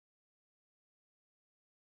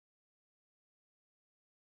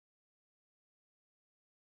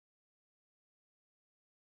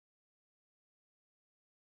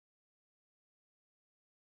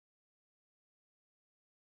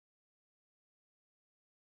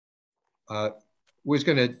was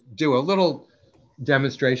going to do a little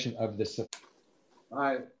demonstration of this.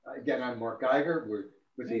 Again, I'm Mark Geiger. We're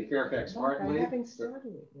with the Fairfax Art League. I haven't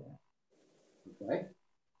started it yet. Okay.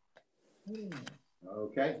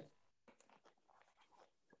 Okay.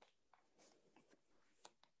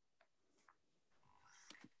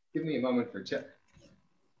 Give me a moment for check.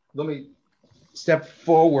 Let me step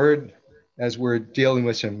forward as we're dealing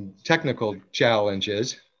with some technical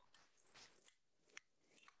challenges.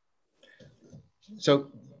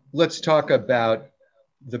 So let's talk about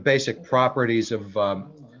the basic properties of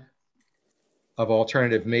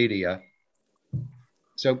alternative media.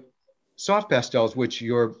 So soft pastels, which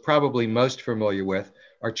you're probably most familiar with,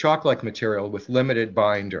 are chalk-like material with limited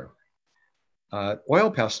binder. Oil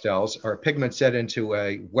pastels are pigments set into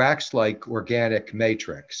a wax-like organic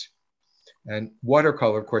matrix. And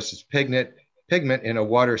watercolor, of course, is pigment in a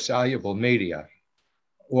water-soluble media.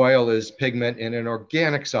 Oil is pigment in an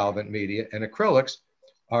organic solvent media, and acrylics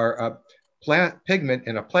are a pigment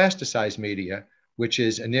in a plasticized media, which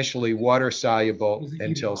is initially water-soluble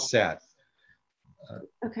until set.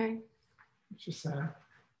 Okay.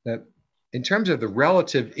 In terms of the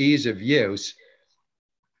relative ease of use,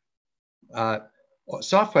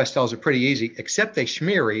 soft pastels are pretty easy, except they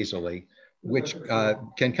smear easily, which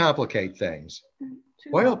can complicate things.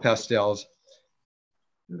 Oil pastels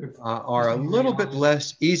are a little bit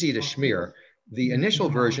less easy to smear. The initial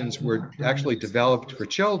versions were actually developed for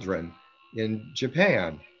children in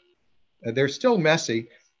Japan. They're still messy,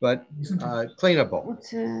 but cleanable.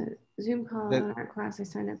 It's a Zoom call on our class I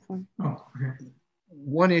signed up for. Oh, okay.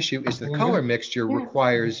 One issue is the color mixture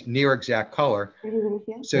requires near exact color.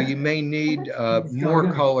 So you may need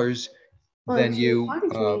more colors than you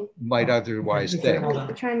might otherwise think.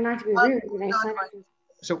 I'm trying not to be rude, but I signed up.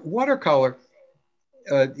 So watercolor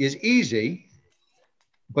is easy,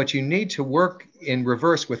 but you need to work in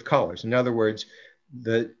reverse with colors. In other words,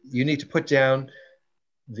 you need to put down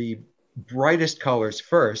the brightest colors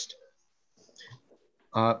first,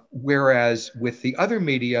 whereas with the other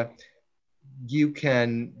media, you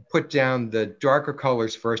can put down the darker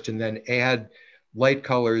colors first and then add light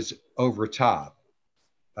colors over top.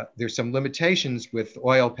 There's some limitations with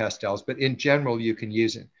oil pastels, but in general, you can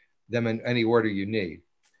use them in any order you need.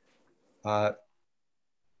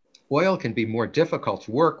 Oil can be more difficult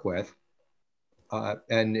to work with,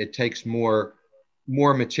 and it takes more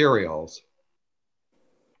materials.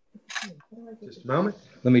 Just a moment.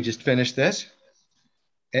 Let me just finish this.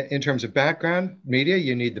 In terms of background media,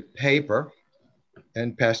 you need the paper,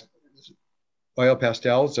 and oil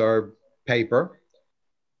pastels are paper,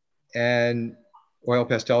 and oil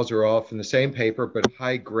pastels are often the same paper, but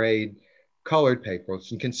high-grade colored paper.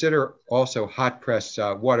 And consider also hot press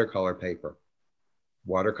watercolor paper.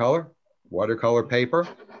 Watercolor paper,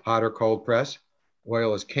 hot or cold press.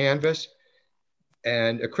 Oil is canvas,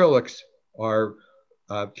 and acrylics are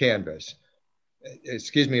canvas.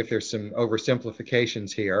 Excuse me if there's some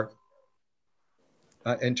oversimplifications here.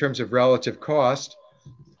 In terms of relative cost,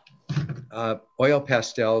 oil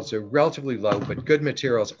pastels are relatively low, but good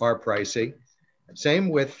materials are pricey. Same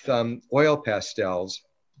with oil pastels.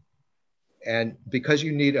 And because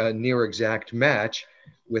you need a near exact match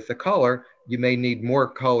with the color, you may need more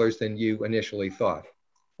colors than you initially thought.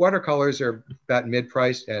 Watercolors are about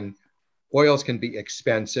mid-priced, and oils can be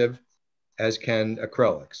expensive, as can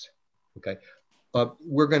acrylics. Okay,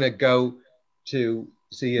 we're going to go to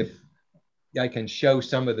see if I can show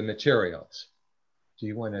some of the materials. Do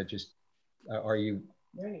you want to just, are you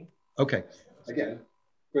ready? Okay. Again,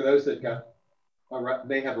 for those that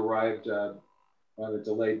may have arrived on a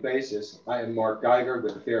delayed basis, I am Mark Geiger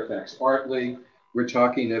with the Fairfax Art League. We're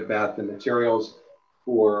talking about the materials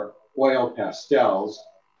for oil pastels.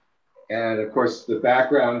 And of course, the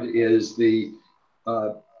background is the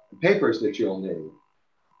papers that you'll need.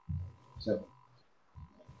 So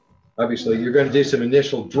obviously, you're going to do some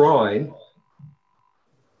initial drawing,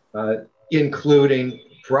 including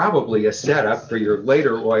probably a setup for your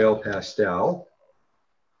later oil pastel.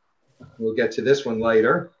 We'll get to this one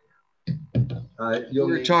later. Let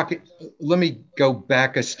me go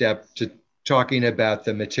back a step to talking about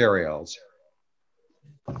the materials.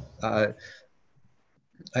 I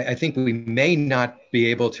think we may not be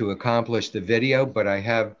able to accomplish the video, but I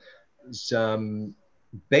have some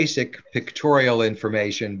basic pictorial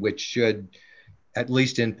information which should at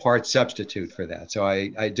least in part substitute for that. So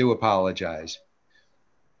I do apologize.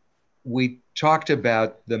 We talked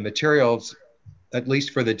about the materials, at least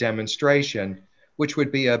for the demonstration, which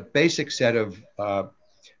would be a basic set of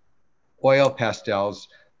oil pastels,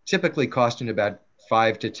 typically costing about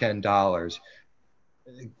 $5 to $10,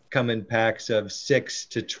 come in packs of 6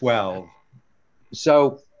 to 12.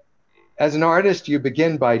 So As an artist, you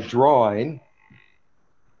begin by drawing.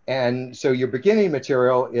 And so your beginning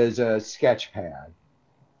material is a sketch pad.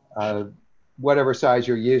 Whatever size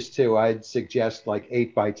you're used to, I'd suggest like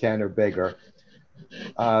 8 by 10 or bigger.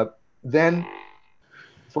 Then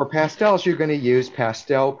for pastels, you're going to use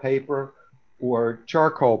pastel paper or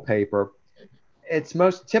charcoal paper. It's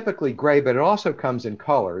most typically gray, but it also comes in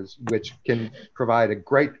colors, which can provide a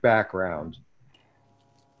great background.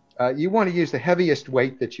 You want to use the heaviest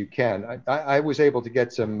weight that you can. I was able to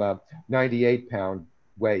get some 98-pound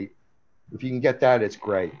weight. If you can get that, it's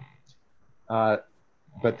great.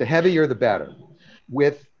 But the heavier, the better.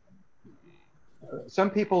 With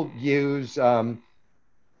some people use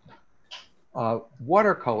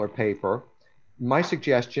watercolor paper. My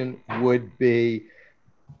suggestion would be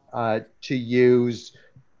to use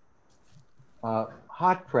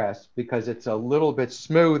hot press because it's a little bit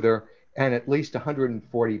smoother and at least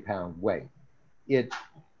 140-pound weight. It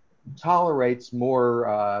tolerates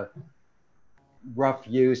more rough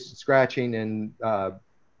use, scratching, and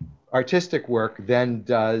artistic work than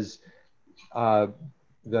does the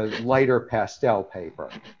lighter pastel paper.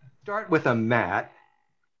 Start with a mat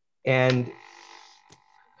and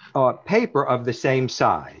paper of the same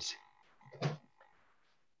size.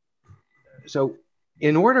 So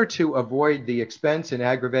in order to avoid the expense and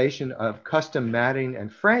aggravation of custom matting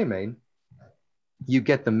and framing, you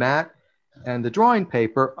get the mat and the drawing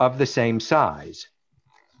paper of the same size.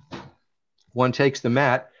 One takes the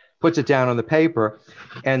mat, puts it down on the paper,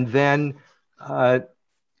 and then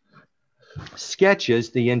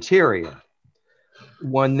sketches the interior.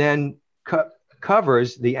 One then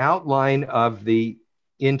covers the outline of the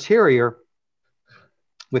interior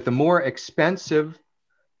with a more expensive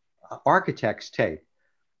architect's tape.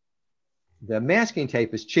 The masking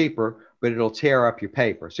tape is cheaper, but it'll tear up your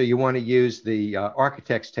paper. So you want to use the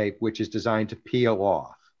architect's tape, which is designed to peel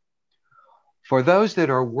off. For those that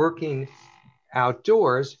are working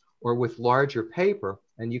outdoors or with larger paper,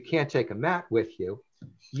 and you can't take a mat with you,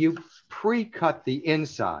 you pre-cut the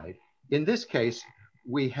inside. In this case,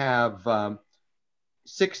 we have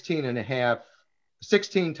 16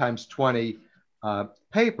 times 20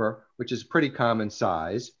 paper, which is pretty common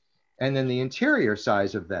size. And then the interior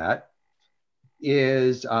size of that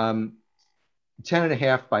is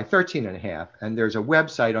 10.5 by 13.5. And there's a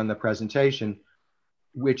website on the presentation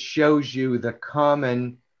which shows you the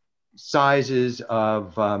common sizes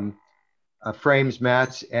of frames,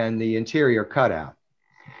 mats, and the interior cutout.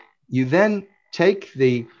 You then take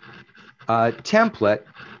the template,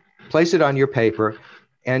 place it on your paper,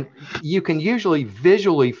 and you can usually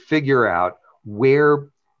visually figure out where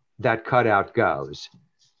that cutout goes.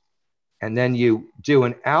 And then you do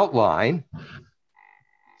an outline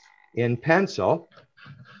in pencil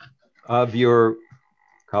of your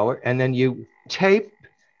color, and then you tape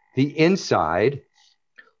the inside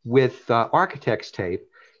with architect's tape.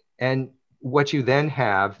 And what you then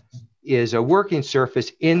have is a working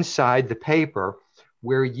surface inside the paper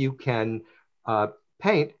where you can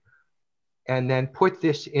paint and then put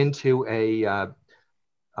this into a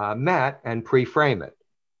mat and pre-frame it.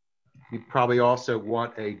 You probably also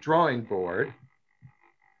want a drawing board.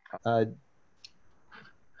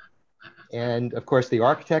 And of course, the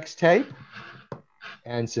architect's tape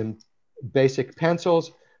and some basic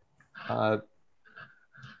pencils,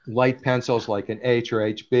 light pencils like an H or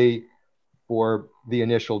HB for the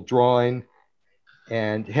initial drawing,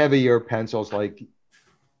 and heavier pencils like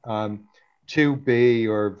 2B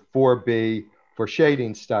or 4B for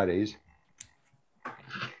shading studies.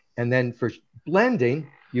 And then for blending,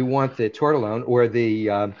 you want the tortillon or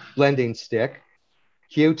the blending stick,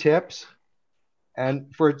 Q-tips.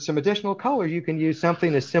 And for some additional color, you can use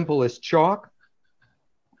something as simple as chalk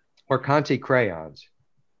or Conte crayons.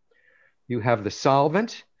 You have the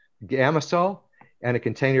solvent, Gamsol, and a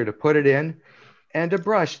container to put it in, and a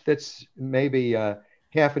brush that's maybe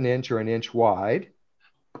 1/2 inch or 1 inch wide.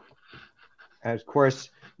 And of course,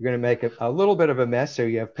 you're going to make a little bit of a mess, so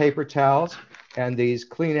you have paper towels and these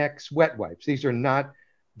Kleenex wet wipes. These are not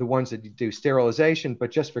the ones that do sterilization,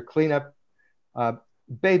 but just for cleanup.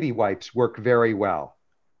 Baby wipes work very well.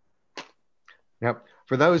 Now,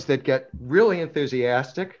 for those that get really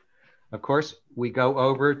enthusiastic, of course, we go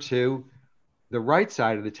over to the right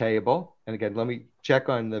side of the table. And again, let me check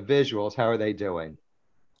on the visuals. How are they doing?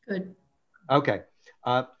 Good. Okay.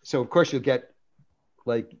 So of course you'll get,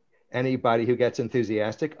 like anybody who gets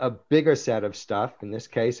enthusiastic, a bigger set of stuff. In this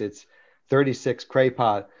case, it's 36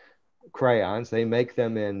 Crayon crayons. They make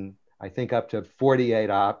them in, I think, up to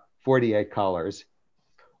 48 colors.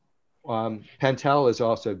 Pentel is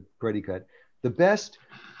also pretty good. The best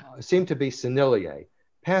seem to be Sennelier.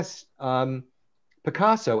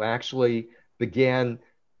 Picasso actually began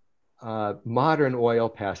modern oil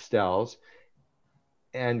pastels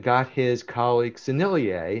and got his colleague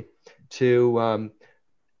Sennelier to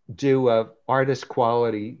do artist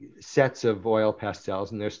quality sets of oil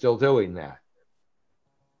pastels, and they're still doing that.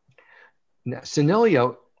 Now,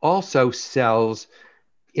 Sennelier also sells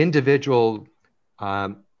individual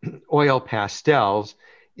oil pastels.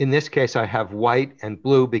 In this case, I have white and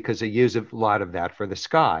blue because I use a lot of that for the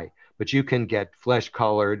sky, but you can get flesh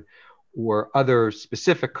colored or other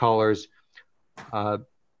specific colors for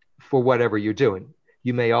whatever you're doing.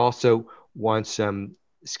 You may also want some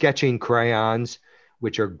sketching crayons,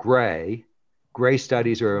 which are gray. Gray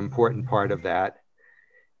studies are an important part of that.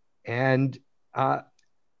 And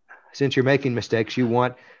since you're making mistakes, you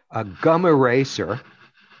want a gum eraser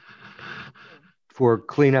for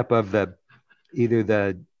cleanup of either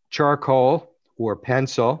the charcoal or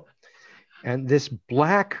pencil. And this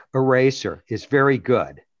black eraser is very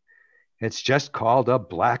good. It's just called a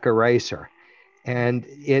black eraser. And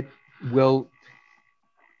it will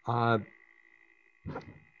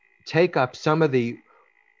take up some of the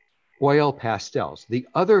oil pastels. The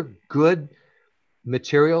other good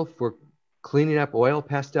material for cleaning up oil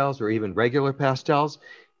pastels or even regular pastels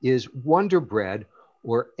is Wonder Bread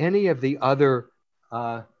or any of the other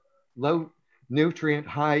low nutrient,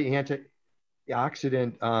 high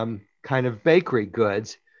antioxidant kind of bakery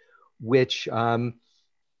goods, which are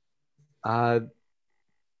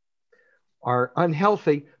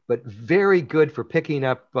unhealthy, but very good for picking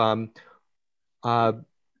up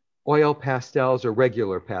oil pastels or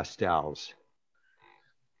regular pastels.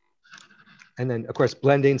 And then, of course,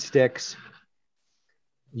 blending sticks.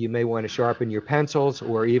 You may want to sharpen your pencils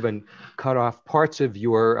or even cut off parts of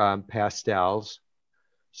your pastels.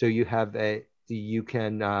 So you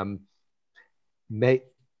can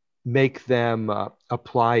make them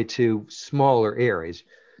apply to smaller areas.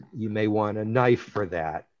 You may want a knife for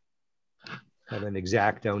that. Have an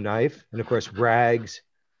X-Acto knife, and of course rags,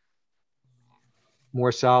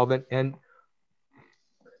 more solvent, and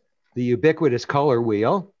the ubiquitous color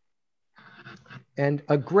wheel, and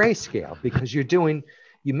a grayscale, because you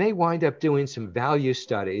may wind up doing some value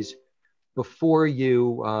studies before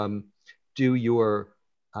you do your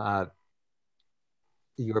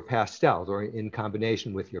pastels or in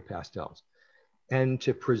combination with your pastels. And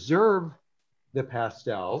to preserve the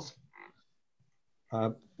pastels,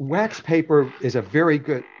 wax paper is a very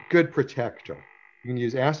good protector. You can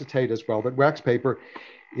use acetate as well, but wax paper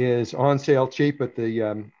is on sale cheap at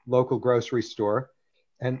the local grocery store,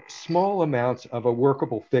 and small amounts of a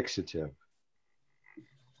workable fixative.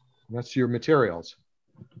 And that's your materials.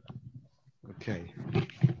 Okay.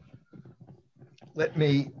 Let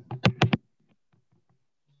me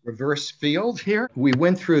reverse field here. We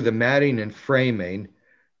went through the matting and framing.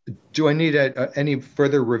 Do I need any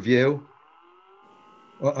further review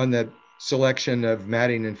on the selection of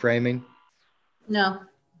matting and framing? No.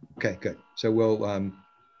 Okay, good. So we'll,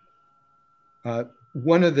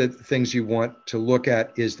 one of the things you want to look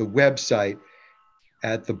at is the website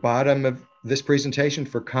at the bottom of this presentation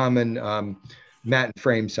for common mat and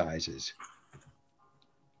frame sizes.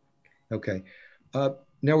 Okay.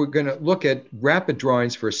 Now we're going to look at rapid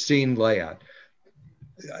drawings for scene layout.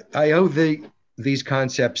 I owe these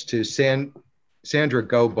concepts to Sandra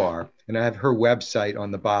Gobar, and I have her website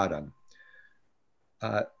on the bottom.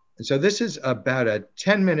 So this is about a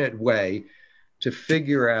 10-minute way to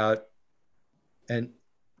figure out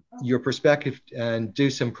your perspective and do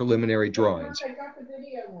some preliminary drawings. I got the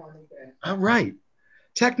video on again. All right.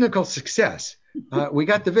 Technical success. We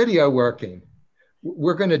got the video working.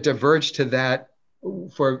 We're going to diverge to that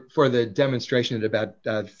for the demonstration at about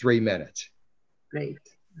 3 minutes. Great.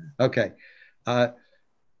 Okay.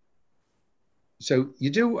 So you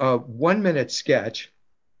do a 1-minute sketch.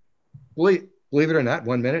 Believe it or not,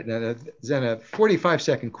 1 minute, and then a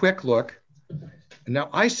 45-second quick look. And now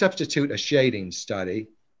I substitute a shading study,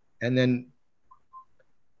 and then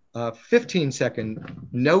a 15-second,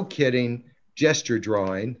 no kidding gesture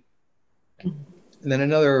drawing, and then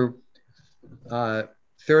another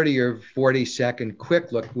 30 or 40-second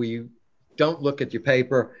quick look where you don't look at your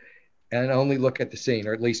paper and only look at the scene,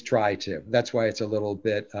 or at least try to. That's why it's a little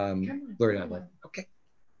bit blurry outline. Okay.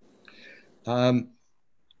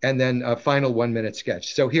 And then a final 1-minute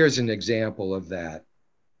sketch. So here's an example of that.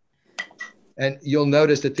 And you'll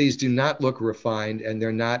notice that these do not look refined, and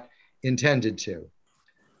they're not intended to.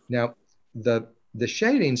 Now, the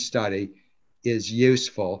shading study is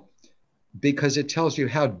useful because it tells you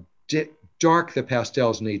how dark the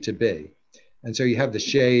pastels need to be. And so you have the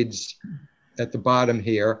shades at the bottom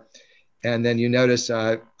here, And then you notice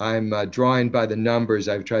I'm drawing by the numbers.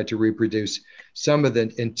 I've tried to reproduce some of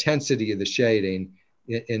the intensity of the shading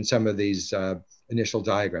in some of these initial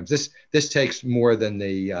diagrams. This takes more than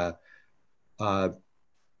the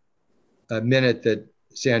a minute that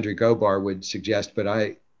Sandra Gobar would suggest, but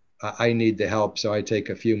I need the help, so I take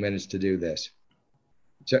a few minutes to do this.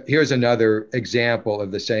 So here's another example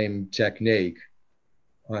of the same technique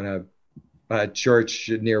on a church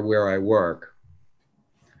near where I work.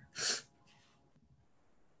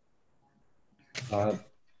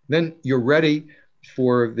 Then you're ready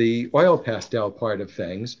for the oil pastel part of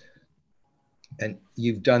things. And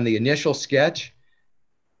you've done the initial sketch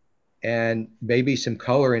and maybe some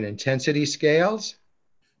color and intensity scales.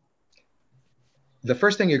 The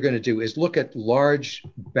first thing you're going to do is look at large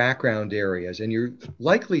background areas, and you're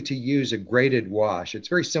likely to use a graded wash. It's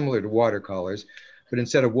very similar to watercolors, but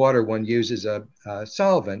instead of water, one uses a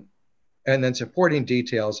solvent, and then supporting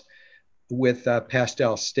details with a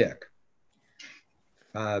pastel stick.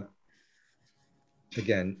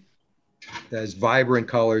 Again, as vibrant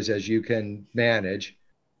colors as you can manage.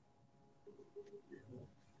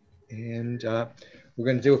 And we're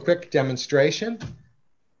going to do a quick demonstration.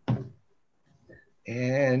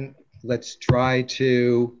 And let's try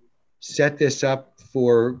to set this up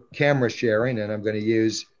for camera sharing. And I'm going to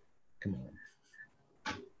use, come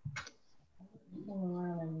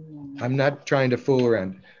on. I'm not trying to fool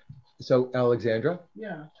around. So Alexandra?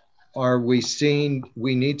 Yeah. Are we seeing,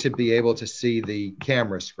 we need to be able to see the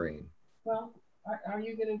camera screen. Well, are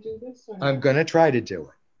you going to do this? Or I'm going to try to do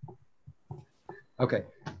it. Okay.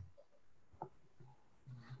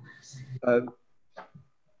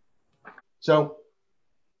 So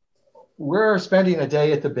we're spending a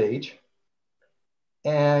day at the beach,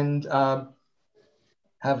 and so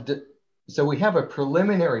we have a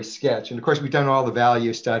preliminary sketch, and of course we've done all the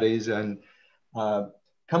value studies and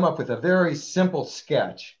come up with a very simple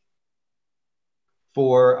sketch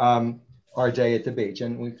for our day at the beach.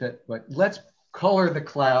 And we said, let's color the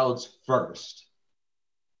clouds first,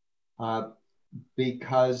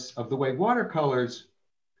 because of the way watercolors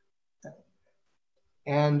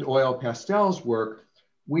and oil pastels work.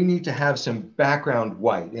 We need to have some background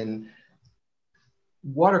white. In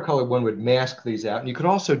watercolor, one would mask these out. And you could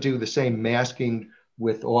also do the same masking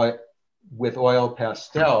with oil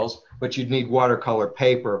pastels, but you'd need watercolor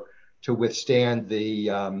paper to withstand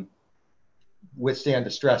the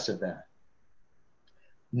stress of that.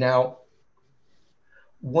 Now,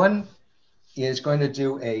 one is going to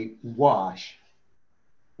do a wash,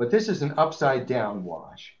 but this is an upside down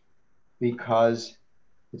wash because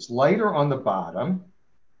it's lighter on the bottom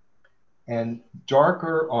and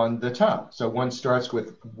darker on the top. So one starts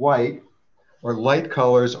with white or light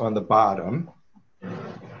colors on the bottom.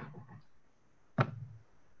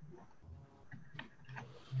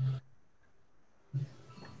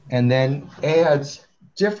 And then adds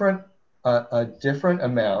a different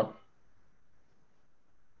amount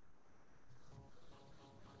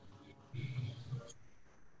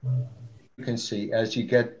you can see as you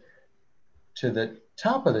get to the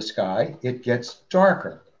top of the sky, it gets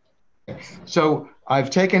darker. So I've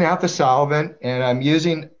taken out the solvent and I'm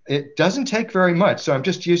using, it doesn't take very much. So I'm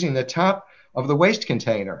just using the top of the waste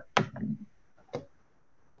container.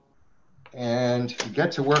 And we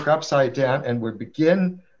get to work upside down and we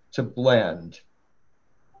begin to blend.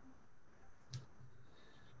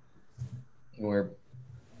 We're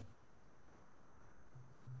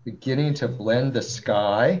beginning to blend the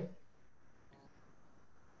sky.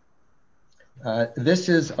 This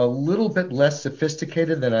is a little bit less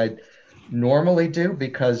sophisticated than I normally do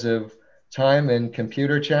because of time and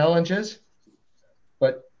computer challenges.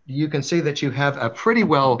 But you can see that you have a pretty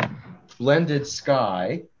well blended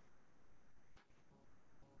sky.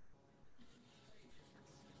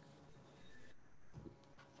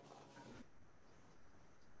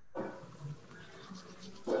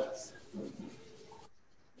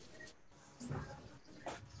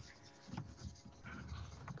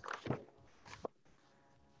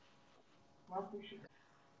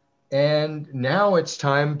 And now it's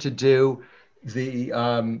time to do the,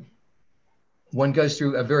 one goes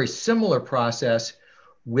through a very similar process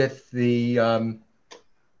with the,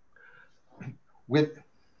 with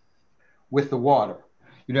the water.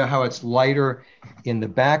 You know how it's lighter in the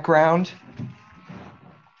background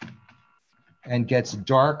and gets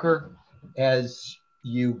darker as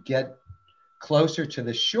you get closer to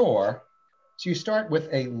the shore. So you start with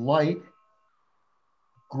a light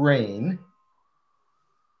green.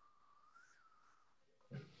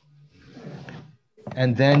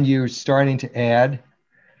 And then you're starting to add,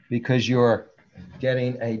 because you're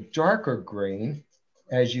getting a darker green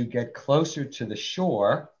as you get closer to the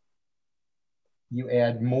shore. you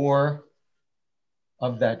add more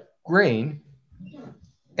of that green,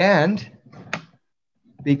 and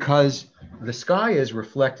because the sky is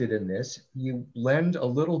reflected in this, you blend a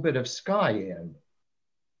little bit of sky in.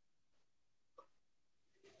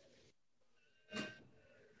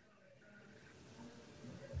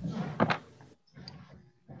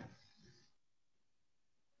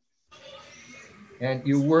 And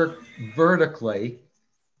you work vertically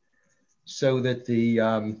so that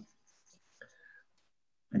the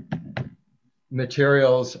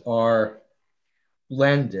materials are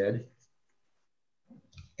blended.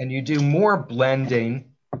 And you do more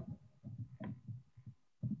blending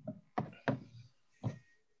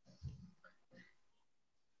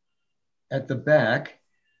at the back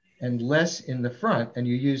and less in the front. And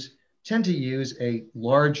you tend to use a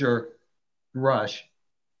larger brush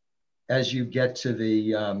as you get to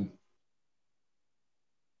the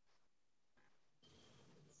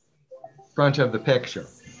front of the picture.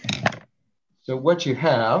 So what you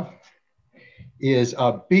have is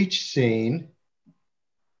a beach scene.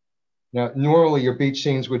 Now, normally your beach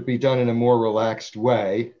scenes would be done in a more relaxed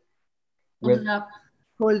way. Hold up.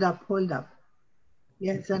 Hold up, hold up.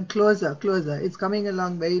 Yes, and closer, closer. It's coming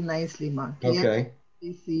along very nicely, Mark. Okay. Yes,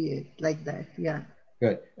 you see it like that, yeah.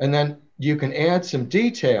 Good. And then you can add some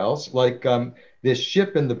details like this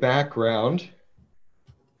ship in the background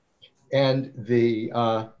and the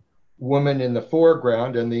woman in the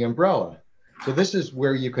foreground and the umbrella. So this is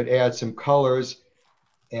where you could add some colors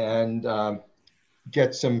and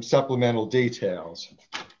get some supplemental details.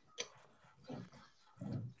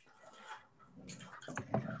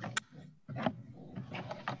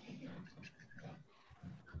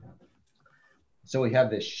 So we have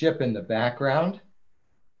this ship in the background.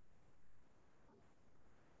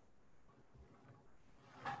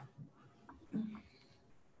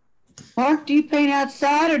 Mark, do you paint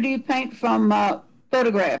outside or do you paint from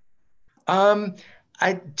photograph?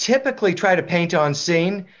 I typically try to paint on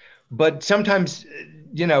scene, but sometimes,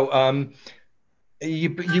 you know, you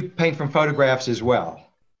paint from photographs as well.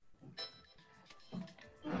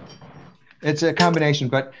 It's a combination,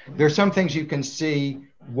 but there's some things you can see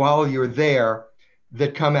while you're there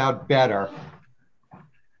that come out better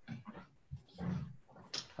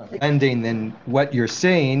ending than what you're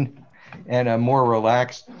seeing in a more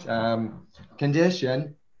relaxed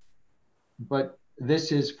condition. But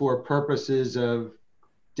this is for purposes of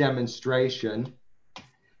demonstration,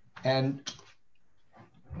 and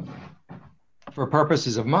for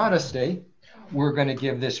purposes of modesty, we're going to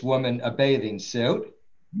give this woman a bathing suit.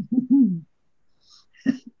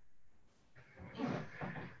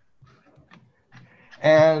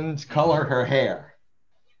 And color her hair.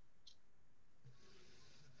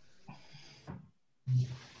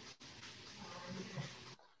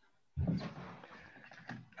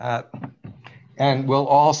 And we'll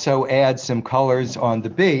also add some colors on the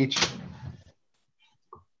beach.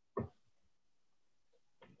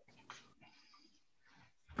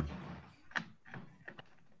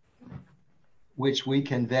 Which we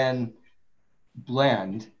can then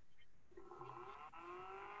blend.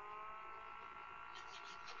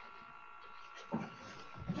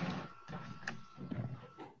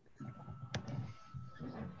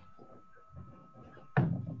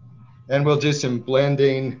 And we'll do some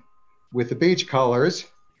blending with the beach colors.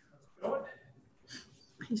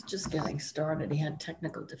 He's just getting started. He had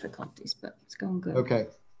technical difficulties, but it's going good. Okay.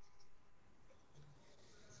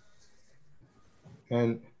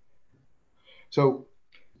 And so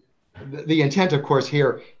the intent, of course,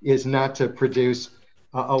 here is not to produce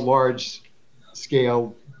a large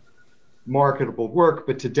scale marketable work,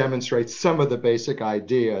 but to demonstrate some of the basic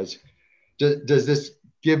ideas. Does this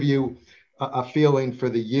give you a feeling for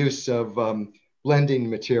the use of blending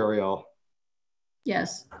material?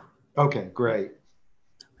 Yes. Okay, great.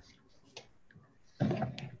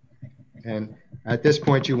 And at this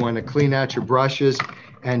point, you want to clean out your brushes,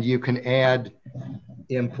 and you can add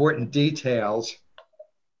important details.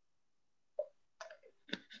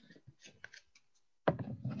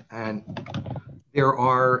 And there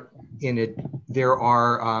are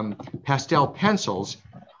pastel pencils,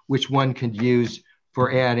 which one could use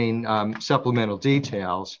for adding supplemental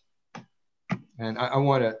details. And I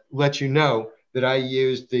want to let you know that I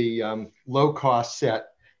used the low-cost set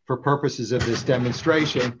for purposes of this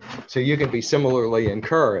demonstration, so you can be similarly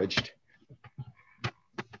encouraged.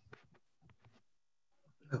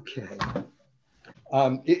 Okay.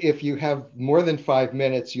 If you have more than 5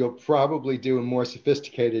 minutes, you'll probably do a more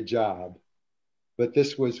sophisticated job. But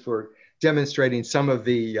this was for demonstrating some of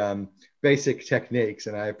the basic techniques,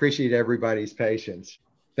 and I appreciate everybody's patience.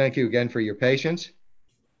 Thank you again for your patience.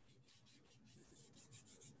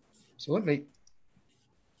 So let me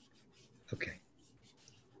Okay.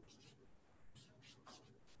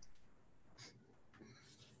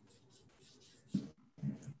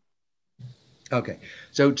 Okay,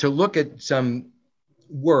 so to look at some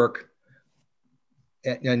work,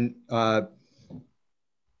 and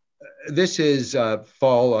this is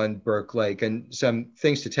Fall on Burke Lake, and some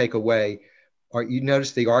things to take away are, you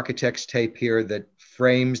notice the architect's tape here that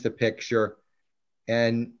frames the picture,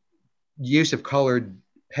 and use of colored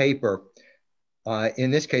paper.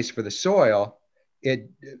 In this case, for the soil, it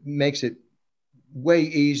makes it way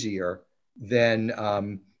easier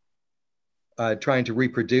than trying to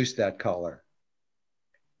reproduce that color.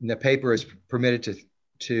 And the paper is permitted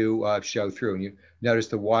to show through. And you notice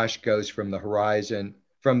the wash goes from the horizon,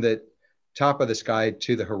 from the top of the sky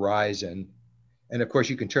to the horizon. And of course,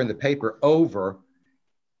 you can turn the paper over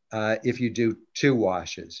if you do 2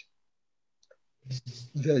 washes.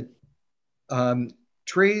 The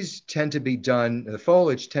trees tend to be done, the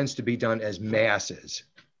foliage tends to be done as masses.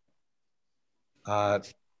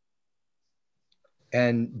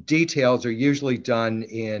 And details are usually done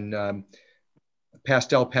in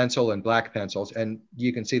pastel pencil and black pencils. And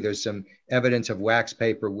you can see there's some evidence of wax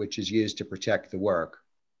paper, which is used to protect the work.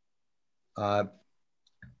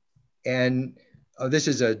 This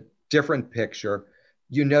is a different picture.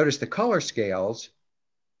 You notice the color scales,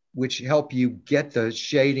 which help you get the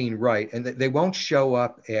shading right. And they won't show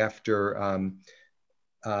up after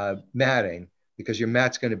matting, because your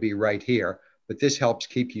mat's going to be right here. But this helps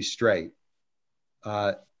keep you straight.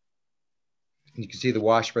 You can see the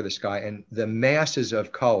wash for the sky and the masses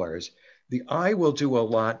of colors. The eye will do a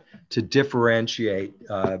lot to differentiate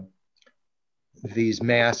these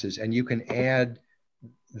masses, and you can add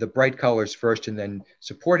the bright colors first and then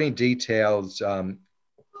supporting details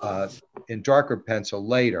in darker pencil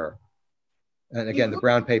later. And again, the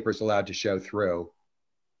brown paper is allowed to show through.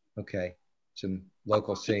 Okay, some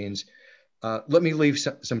local scenes. Let me leave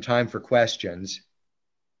some time for questions.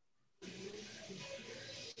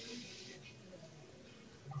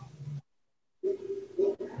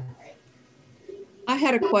 I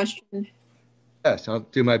had a question. Yes, I'll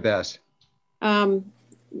do my best. I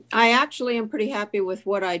actually am pretty happy with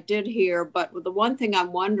what I did here, but the one thing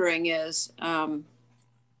I'm wondering is,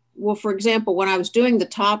 well, for example, when I was doing the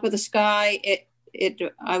top of the sky,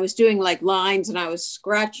 I was doing like lines and I was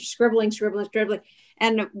scribbling.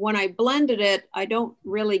 And when I blended it, I don't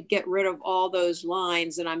really get rid of all those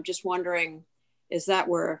lines. And I'm just wondering, is that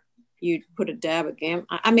where you put a dab again?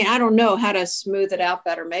 I mean, I don't know how to smooth it out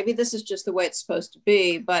better. Maybe this is just the way it's supposed to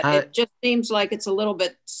be, but it just seems like it's a little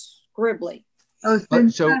bit scribbly. Oh,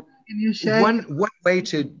 So can you share? one way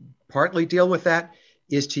to partly deal with that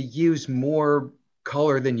is to use more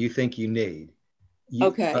color than you think you need.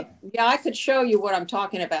 Okay. Yeah, I could show you what I'm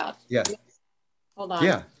talking about. Yeah. Hold on.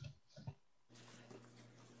 Yeah.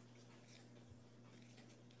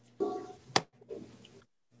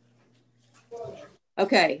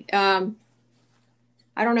 Okay. I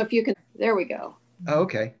don't know if you can. There we go. Oh,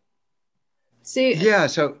 okay. See. Yeah.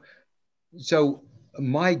 So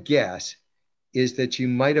my guess is that you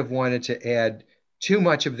might have wanted to add too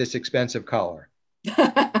much of this expensive color.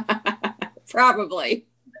 Probably.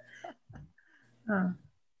 Oh.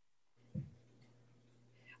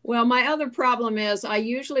 Well, my other problem is I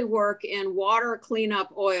usually work in water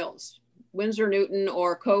cleanup oils, Winsor Newton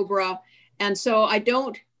or Cobra. And so I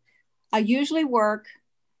usually work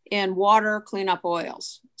in water cleanup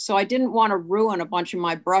oils. So I didn't want to ruin a bunch of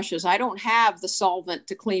my brushes. I don't have the solvent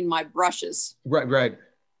to clean my brushes. Right.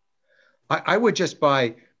 I would just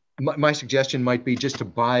buy, my suggestion might be just to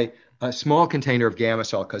buy a small container of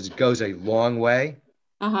Gamasol, because it goes a long way.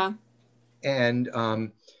 Uh-huh. And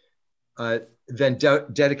then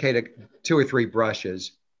dedicate 2 or 3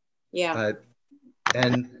 brushes. Yeah.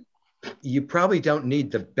 And you probably don't need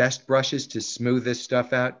the best brushes to smooth this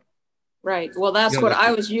stuff out. Right. Well, that's what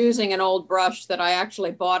I was using, an old brush that I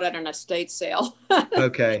actually bought at an estate sale.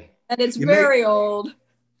 Okay. And it's very old.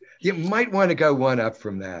 You might want to go one up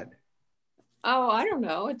from that. Oh, I don't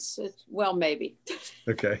know. It's well, maybe.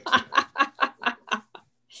 Okay.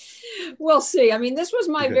 We'll see. I mean, this was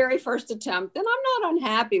my very first attempt, and I'm not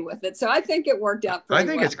unhappy with it. So I think it worked out pretty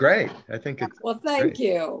well. I think it's great. I think it's well, thank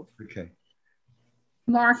you. Okay.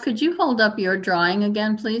 Mark, could you hold up your drawing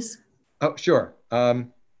again, please? Oh, sure.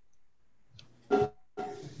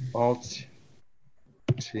 Alt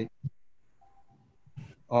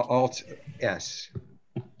S.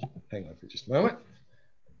 Hang on for just a moment.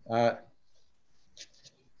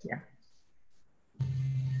 Yeah.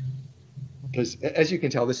 Because as you can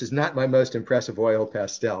tell, this is not my most impressive oil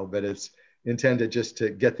pastel, but it's intended just to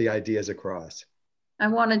get the ideas across. I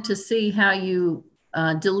wanted to see how you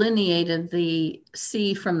delineated the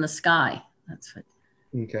sea from the sky. That's what.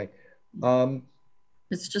 Okay.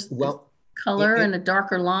 It's just Well, color and a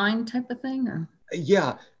darker line type of thing, or?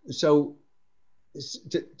 Yeah. So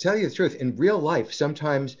to tell you the truth, in real life,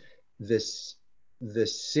 sometimes the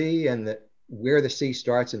sea and where the sea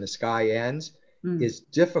starts and the sky ends is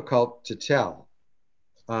difficult to tell.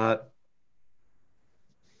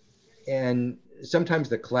 And sometimes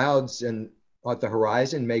the clouds at the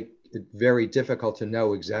horizon make it very difficult to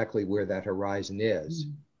know exactly where that horizon is.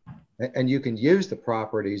 And you can use the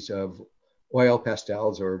properties of oil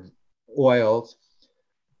pastels or oils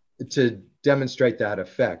to demonstrate that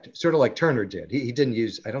effect, sort of like Turner did. He didn't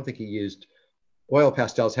use, I don't think he used, oil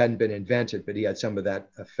pastels hadn't been invented, but he had some of that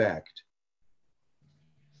effect.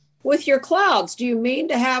 With your clouds, do you mean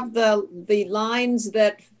to have the lines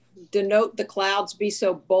that denote the clouds be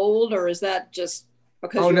so bold, or is that just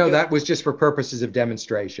because? Oh no, that was just for purposes of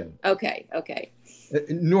demonstration. Okay, okay.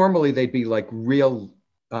 Normally they'd be like real,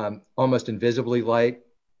 almost invisibly light.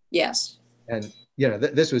 Yes. And you know,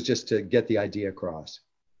 this was just to get the idea across.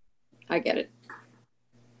 I get it.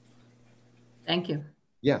 Thank you.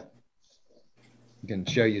 Yeah. I can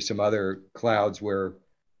show you some other clouds where,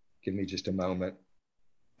 give me just a moment.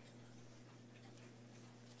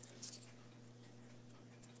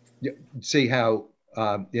 See how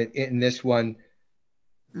in this one,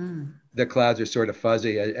 the clouds are sort of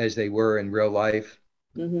fuzzy as they were in real life.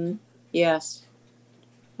 Mm-hmm. Yes.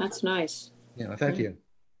 That's nice. Yeah, thank you.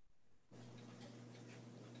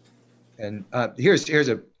 And here's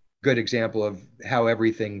a good example of how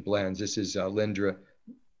everything blends. This is Linda.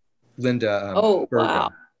 Oh, Berger.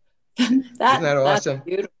 wow. Isn't that awesome? That's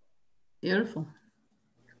beautiful. Beautiful.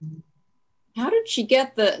 How did she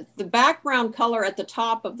get the background color at the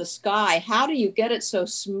top of the sky? How do you get it so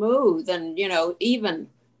smooth and, you know, even?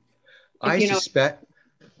 I suspect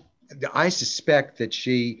that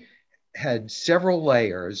she had several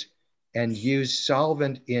layers and used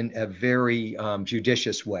solvent in a very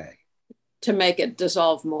judicious way. To make it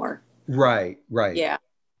dissolve more. Right, right. Yeah.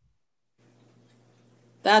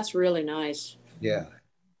 That's really nice. Yeah.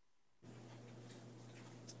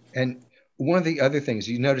 And one of the other things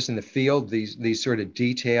you notice in the field, these sort of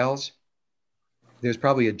details, there's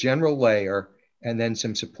probably a general layer and then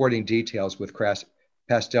some supporting details with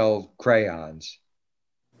pastel crayons.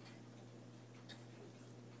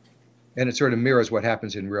 And it sort of mirrors what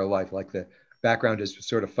happens in real life, like the background is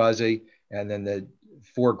sort of fuzzy and then the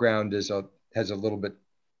foreground is a little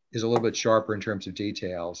bit sharper in terms of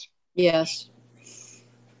details. Yes. Let's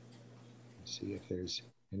see if there's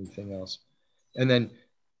anything else. And then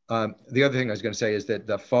the other thing I was going to say is that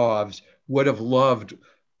the Fauves would have loved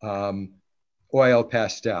oil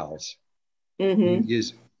pastels. Mm-hmm.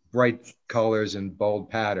 Use bright colors and bold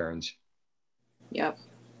patterns. Yep.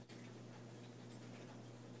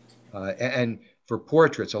 And for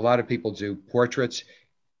portraits, a lot of people do portraits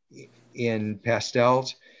in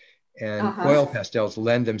pastels, and oil pastels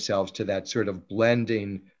lend themselves to that sort of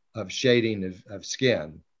blending of shading of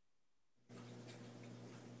skin.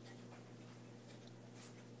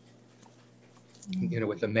 You know,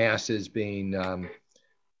 with the masses being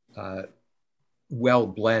well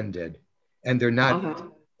blended, and they're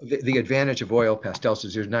not, the advantage of oil pastels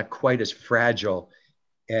is they're not quite as fragile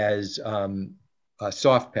as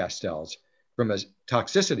soft pastels. From a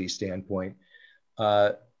toxicity standpoint,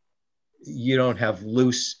 you don't have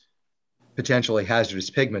loose, potentially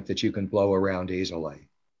hazardous pigment that you can blow around easily.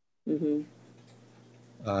 Mm-hmm.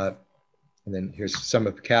 And then here's some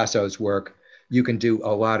of Picasso's work. You can do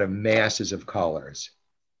a lot of masses of colors.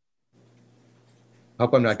 I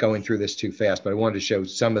hope I'm not going through this too fast, but I wanted to show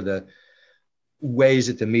some of the ways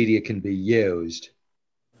that the media can be used.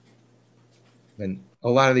 And a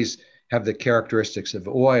lot of these have the characteristics of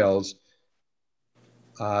oils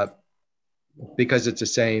because it's the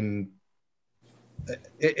same,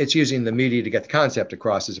 it's using the media to get the concept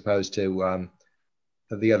across as opposed to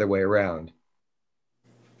the other way around.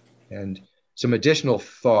 And some additional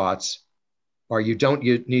thoughts are you don't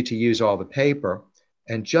need to use all the paper.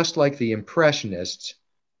 And just like the Impressionists,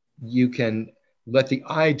 you can let the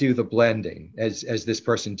eye do the blending, as this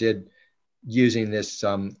person did using this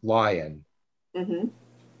lion. Mm-hmm.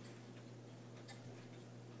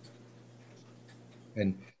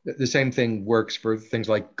 And the same thing works for things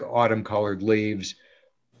like autumn colored leaves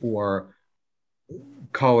or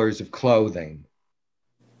colors of clothing.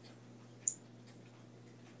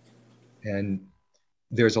 And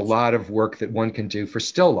there's a lot of work that one can do for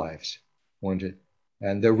still lifes.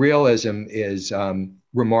 And the realism is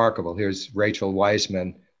remarkable. Here's Rachel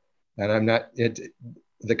Weissman. And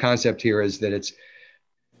the concept here is that it's,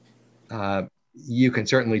 you can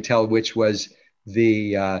certainly tell which was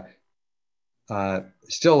the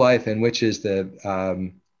still life enriches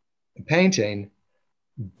the painting,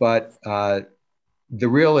 but the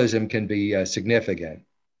realism can be significant.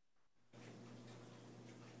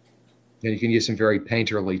 And you can use some very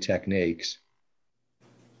painterly techniques.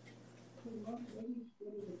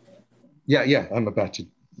 Yeah, I'm about to,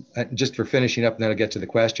 just for finishing up, and then I'll get to the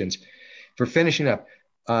questions. For finishing up,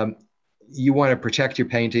 you want to protect your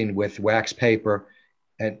painting with wax paper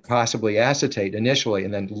and possibly acetate initially,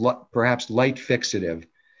 and then perhaps light fixative.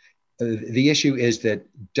 The issue is that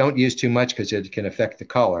don't use too much because it can affect the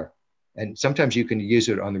color. And sometimes you can use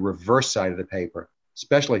it on the reverse side of the paper,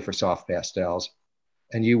 especially for soft pastels.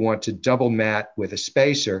 And you want to double matte with a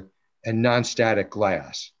spacer and non-static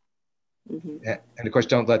glass. Mm-hmm. And of course,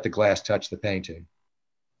 don't let the glass touch the painting.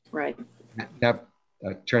 Right. Now,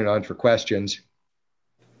 turn it on for questions.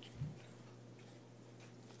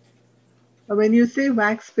 When you say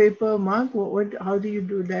wax paper, Mark, how do you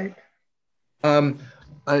do that?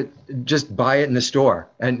 Just buy it in the store,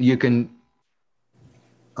 and you can,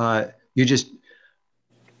 you just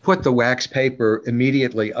put the wax paper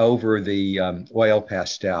immediately over the oil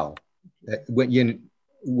pastel when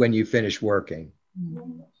you finish working.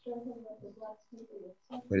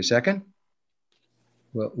 Wait a second.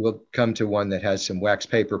 We'll come to one that has some wax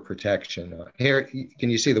paper protection. Here, can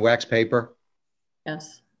you see the wax paper?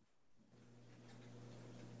 Yes.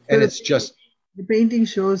 And it's just... The painting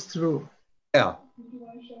shows through. Yeah.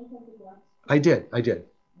 I did.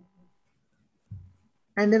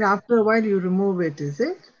 And then after a while you remove it, is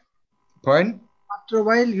it? Pardon? After a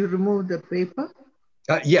while you remove the paper?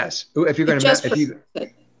 Yes. If you're going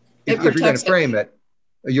to frame it,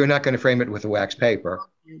 you're not going to frame it with a wax paper.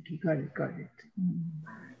 Okay, got it.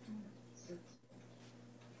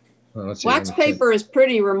 Well, wax paper is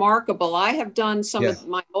pretty remarkable. I have done some of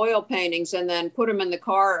my oil paintings and then put them in the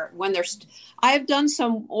car when they're. I have done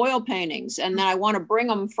some oil paintings and then I want to bring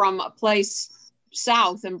them from a place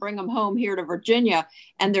south and bring them home here to Virginia,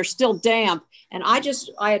 and they're still damp. And I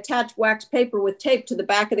attach wax paper with tape to the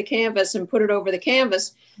back of the canvas and put it over the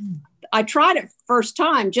canvas. I tried it first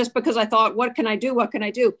time just because I thought, what can I do?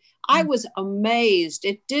 I was amazed.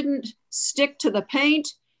 It didn't stick to the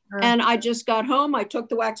paint. And I just got home, I took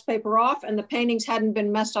the wax paper off, and the paintings hadn't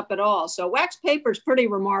been messed up at all. So wax paper is pretty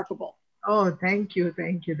remarkable. Oh, thank you.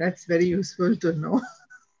 That's very useful to know.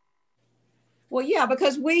 Well, yeah,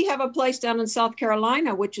 because we have a place down in South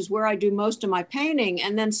Carolina, which is where I do most of my painting.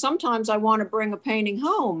 And then sometimes I want to bring a painting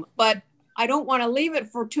home, but I don't want to leave it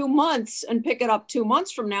for 2 months and pick it up 2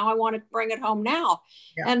 months from now. I want to bring it home now.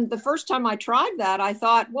 Yeah. And the first time I tried that, I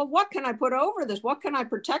thought, well, what can I put over this? What can I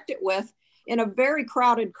protect it with in a very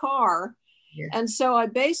crowded car? Yeah. And so I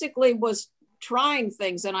basically was trying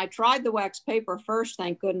things, and I tried the wax paper first,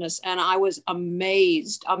 thank goodness. And I was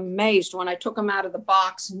amazed when I took them out of the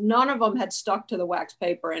box. None of them had stuck to the wax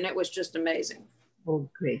paper, and it was just amazing. Oh,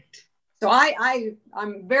 great. So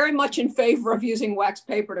I'm very much in favor of using wax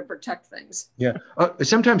paper to protect things. Yeah.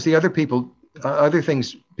 Sometimes the other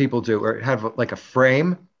things people do or have like a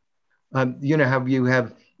frame. You know how you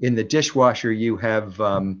have in the dishwasher, you have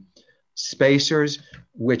spacers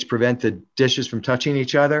which prevent the dishes from touching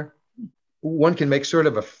each other. One can make sort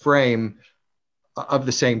of a frame of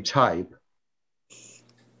the same type.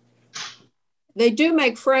 They do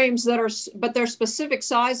make frames but they're specific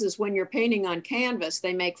sizes when you're painting on canvas.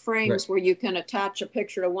 They make frames where you can attach a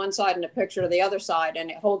picture to one side and a picture to the other side, and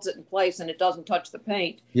it holds it in place and it doesn't touch the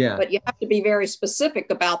paint. Yeah. But you have to be very specific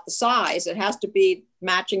about the size. It has to be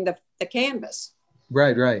matching the canvas.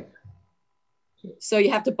 Right. So you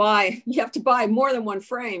have to buy more than one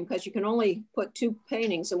frame because you can only put 2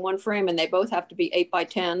 paintings in one frame, and they both have to be 8 by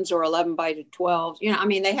 10s or 11 by 12s. You know, I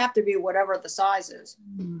mean, they have to be whatever the size is.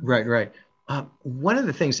 Right. One of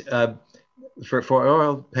the things for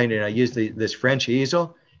oil painting, I use this French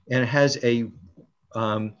easel, and it has a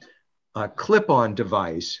clip-on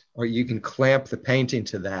device, or you can clamp the painting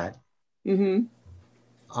to that. Mm-hmm.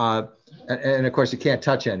 And of course, you can't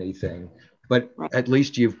touch anything. But at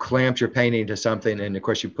least you've clamped your painting to something, and of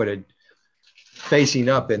course you put it facing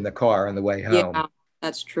up in the car on the way home. Yeah,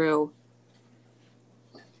 that's true.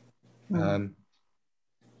 And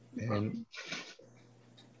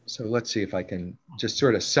so let's see if I can just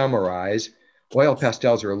sort of summarize. Oil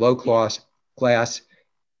pastels are a low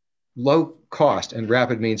cost and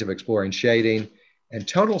rapid means of exploring shading, and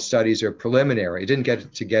tonal studies are preliminary. I didn't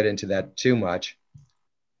get into that too much,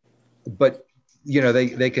 but you know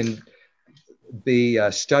they can be a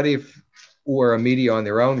study or a media on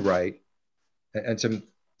their own right. And some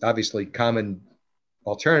obviously common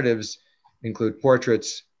alternatives include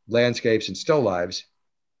portraits, landscapes, and still lives.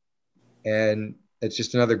 And it's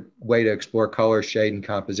just another way to explore color, shade, and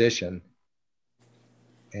composition.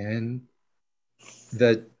 And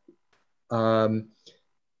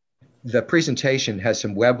the presentation has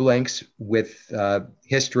some web links with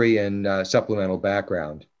history and supplemental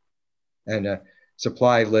background, and a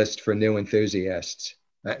supply list for new enthusiasts.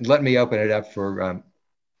 Let me open it up for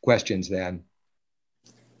questions then.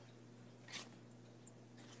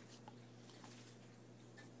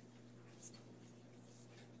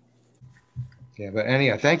 Yeah, but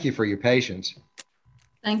anyhow, thank you for your patience.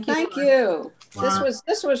 Thank you. Thank you.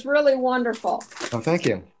 This was really wonderful. Oh, thank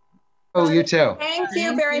you. Oh, you too. Thank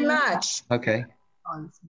you very much. Okay. Awesome.